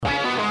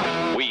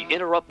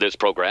interrupt this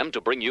program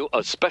to bring you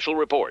a special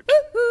report.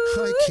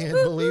 I can't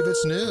believe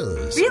it's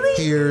news.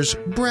 Really? Here's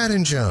Brad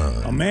and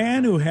John. A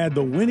man who had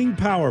the winning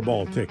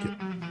Powerball ticket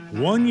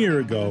 1 year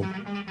ago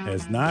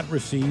has not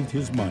received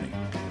his money,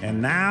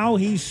 and now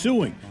he's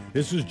suing.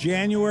 This was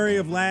January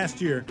of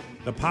last year.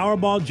 The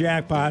Powerball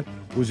jackpot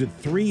was at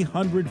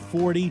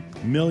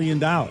 $340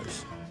 million.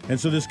 And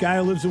so this guy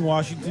who lives in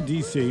Washington,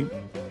 D.C.,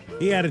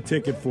 he had a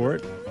ticket for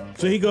it.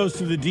 So he goes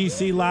to the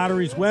D.C.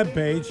 Lottery's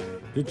webpage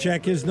to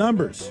check his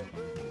numbers.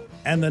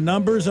 And the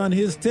numbers on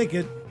his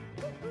ticket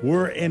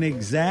were an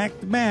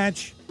exact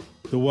match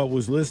to what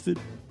was listed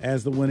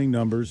as the winning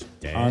numbers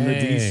on the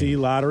D.C.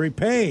 Lottery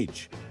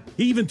page.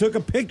 He even took a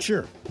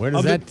picture. Where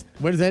does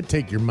that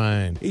take your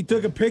mind? He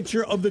took a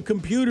picture of the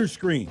computer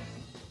screen,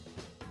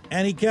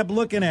 and he kept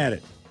looking at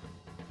it.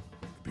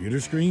 Computer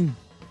screen,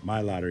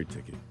 my lottery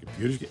ticket.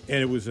 Computer screen,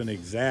 and it was an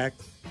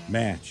exact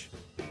match.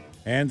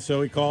 And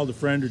so he called a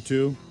friend or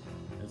two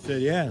and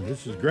said, yeah,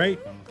 this is great.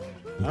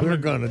 We're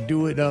going to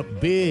do it up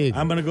big.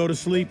 I'm going to go to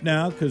sleep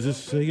now because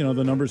this,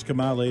 the numbers come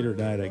out later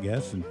tonight, I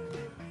guess, and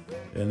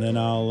then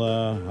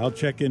I'll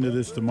check into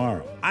this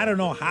tomorrow. I don't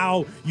know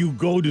how you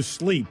go to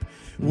sleep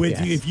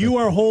if you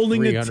are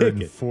holding a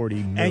ticket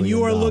and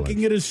you are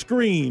looking at a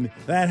screen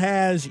that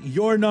has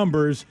your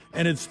numbers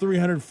and it's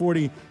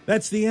 340.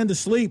 That's the end of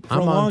sleep for a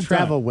long time. I'm on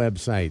travel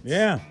websites.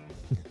 Yeah.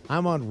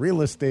 I'm on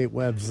real estate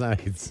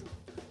websites.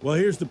 Well,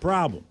 here's the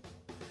problem.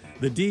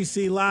 The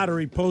D.C.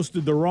 Lottery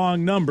posted the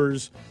wrong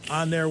numbers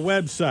on their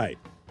website.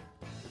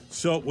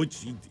 So,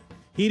 which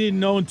he didn't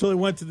know until he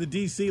went to the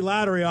D.C.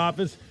 Lottery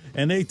office,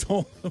 and they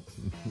told him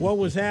what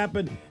was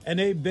happening. And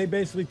they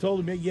basically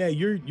told him, yeah,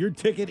 your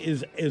ticket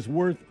is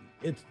worth,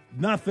 it's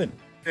nothing.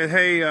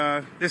 Hey,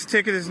 this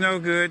ticket is no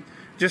good.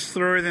 Just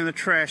throw it in the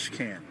trash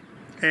can.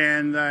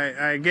 And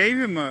I gave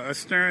him a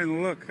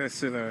stern look. I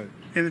said,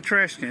 in the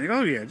trash can. He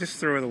goes, oh, yeah, just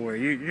throw it away.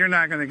 You're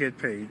not going to get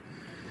paid.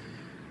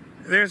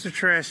 There's a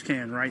trash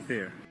can right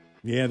there.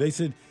 Yeah, they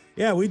said,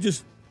 yeah, we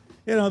just,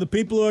 the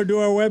people who do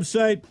our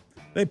website,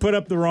 they put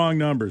up the wrong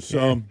numbers.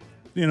 So,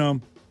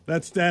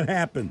 that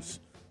happens.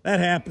 That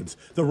happens.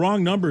 The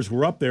wrong numbers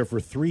were up there for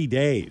 3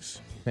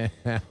 days.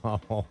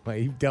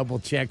 He double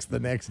checks the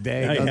next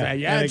day.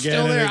 It's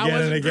still there. I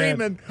wasn't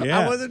dreaming.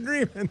 Yeah. I wasn't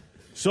dreaming.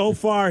 So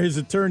far, his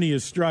attorney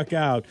has struck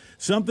out.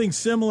 Something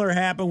similar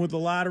happened with the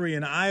lottery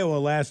in Iowa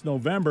last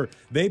November.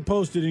 They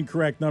posted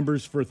incorrect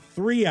numbers for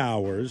 3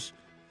 hours.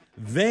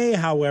 They,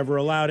 however,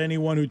 allowed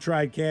anyone who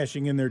tried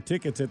cashing in their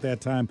tickets at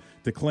that time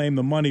to claim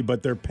the money,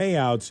 but their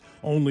payouts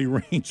only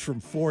range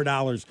from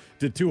 $4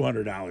 to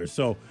 $200.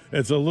 So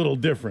it's a little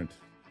different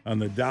on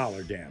the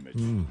dollar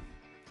damage.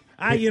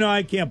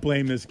 I can't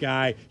blame this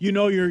guy.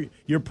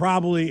 You're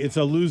probably, it's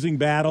a losing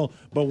battle,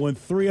 but when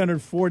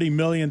 $340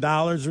 million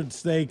are at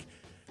stake,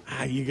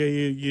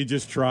 you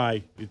just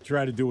try. You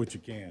try to do what you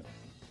can.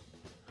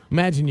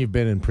 Imagine you've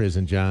been in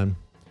prison, John,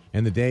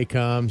 and the day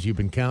comes, you've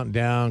been counting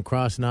down,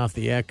 crossing off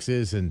the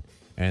X's, and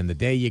the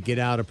day you get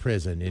out of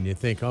prison, and you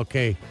think,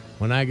 okay,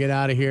 when I get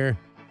out of here,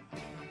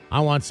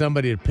 I want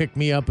somebody to pick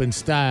me up in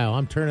style.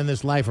 I'm turning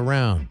this life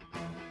around.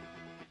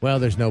 Well,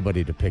 there's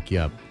nobody to pick you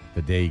up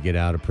the day you get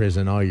out of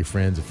prison. All your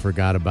friends have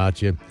forgot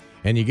about you,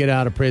 and you get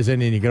out of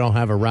prison, and you don't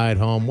have a ride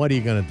home. What are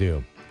you going to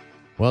do?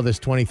 Well, this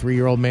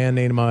 23-year-old man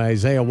named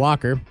Isaiah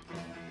Walker,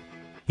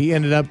 he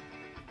ended up,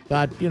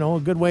 thought, a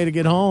good way to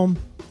get home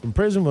from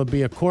prison would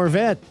be a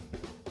Corvette.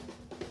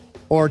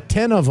 Or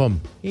 10 of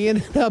them. He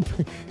ended up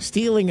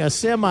stealing a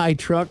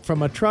semi-truck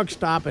from a truck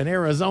stop in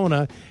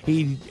Arizona.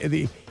 He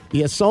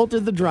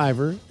assaulted the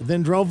driver,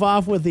 then drove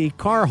off with the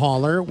car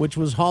hauler, which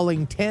was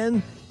hauling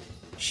 10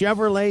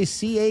 Chevrolet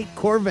C8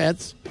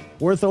 Corvettes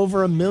worth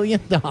over $1 million.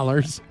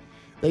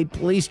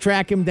 Police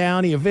track him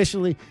down. He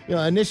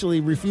initially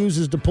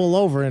refuses to pull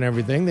over and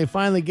everything. They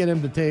finally get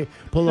him to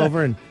pull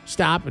over and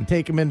stop and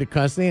take him into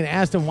custody and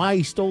asked him why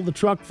he stole the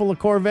truck full of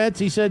Corvettes.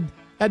 He said,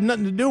 had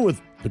nothing to do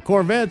with the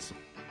Corvettes.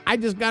 I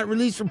just got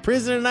released from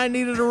prison and I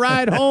needed a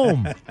ride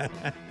home.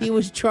 He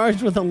was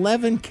charged with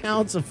 11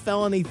 counts of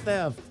felony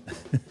theft.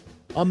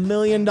 $1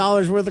 million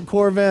worth of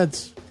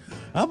Corvettes.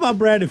 How about,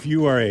 Brad, if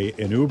you are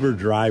an Uber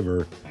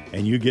driver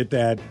and you get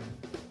that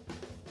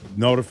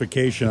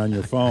notification on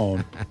your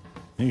phone,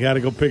 you got to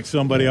go pick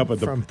somebody up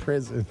from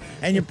prison.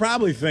 And you're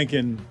probably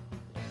thinking,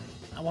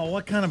 well,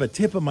 what kind of a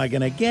tip am I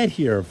going to get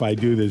here if I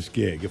do this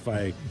gig, if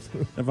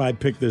I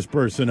pick this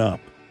person up?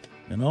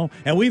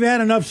 And we've had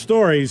enough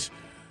stories,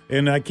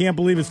 and I can't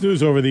believe it's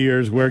news over the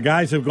years, where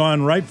guys have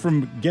gone right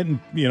from getting,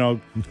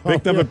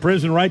 picked up at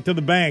prison right to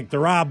the bank to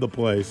rob the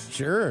place.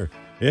 Sure.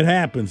 It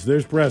happens.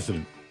 There's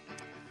precedent.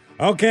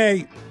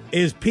 Okay,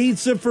 is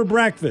pizza for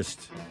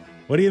breakfast?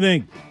 What do you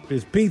think?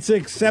 Is pizza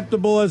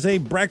acceptable as a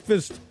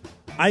breakfast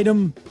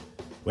item?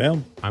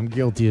 Well, I'm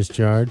guilty as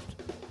charged.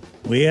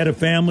 We had a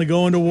family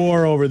going to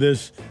war over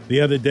this the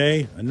other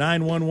day. A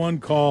 911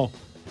 call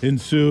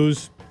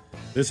ensues.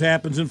 This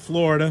happens in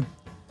Florida.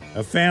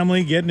 A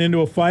family getting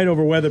into a fight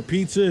over whether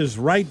pizza is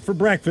right for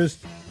breakfast,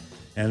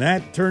 and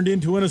that turned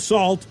into an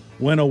assault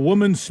when a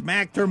woman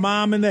smacked her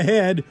mom in the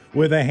head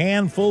with a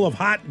handful of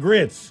hot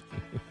grits.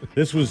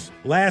 This was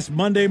last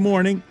Monday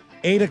morning,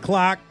 8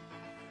 o'clock.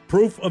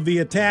 Proof of the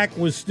attack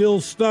was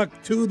still stuck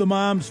to the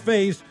mom's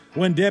face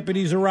when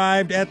deputies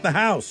arrived at the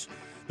house.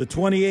 The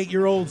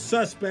 28-year-old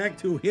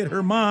suspect who hit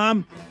her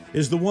mom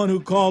is the one who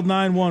called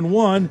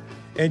 911,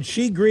 and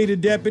she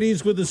greeted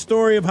deputies with the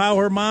story of how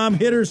her mom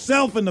hit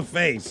herself in the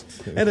face.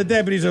 And the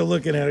deputies are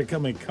looking at her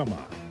coming, come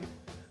on.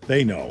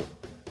 They know.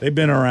 They've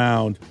been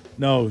around.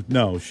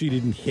 No, she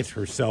didn't hit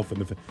herself in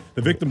the face.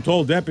 The victim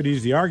told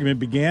deputies the argument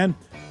began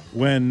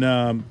when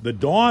the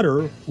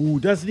daughter, who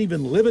doesn't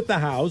even live at the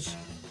house,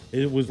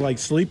 it was like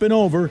sleeping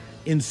over,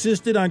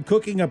 insisted on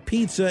cooking a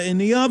pizza in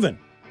the oven.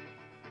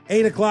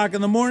 8 o'clock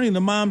in the morning,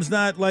 the mom's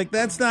not like,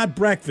 that's not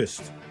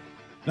breakfast.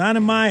 Not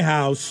in my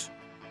house.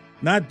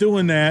 Not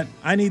doing that.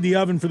 I need the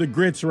oven for the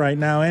grits right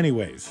now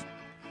anyways.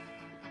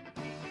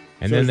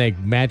 And then they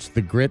matched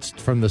the grits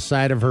from the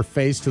side of her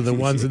face to the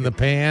ones in the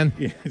pan?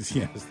 Yes,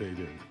 they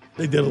did.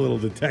 They did a little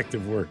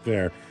detective work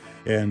there.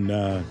 And,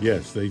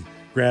 yes, they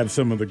grabbed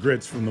some of the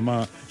grits from the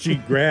mom. She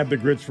grabbed the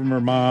grits from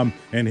her mom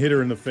and hit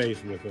her in the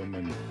face with them,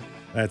 and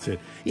that's it.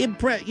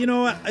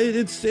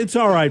 It's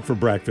all right for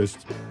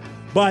breakfast.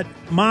 But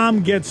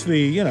mom gets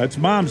it's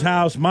mom's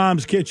house,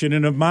 mom's kitchen,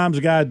 and if mom's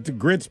got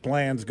grits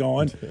plans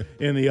going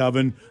in the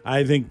oven,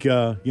 I think,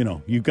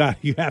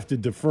 you have to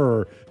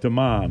defer to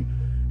mom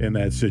in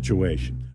that situation.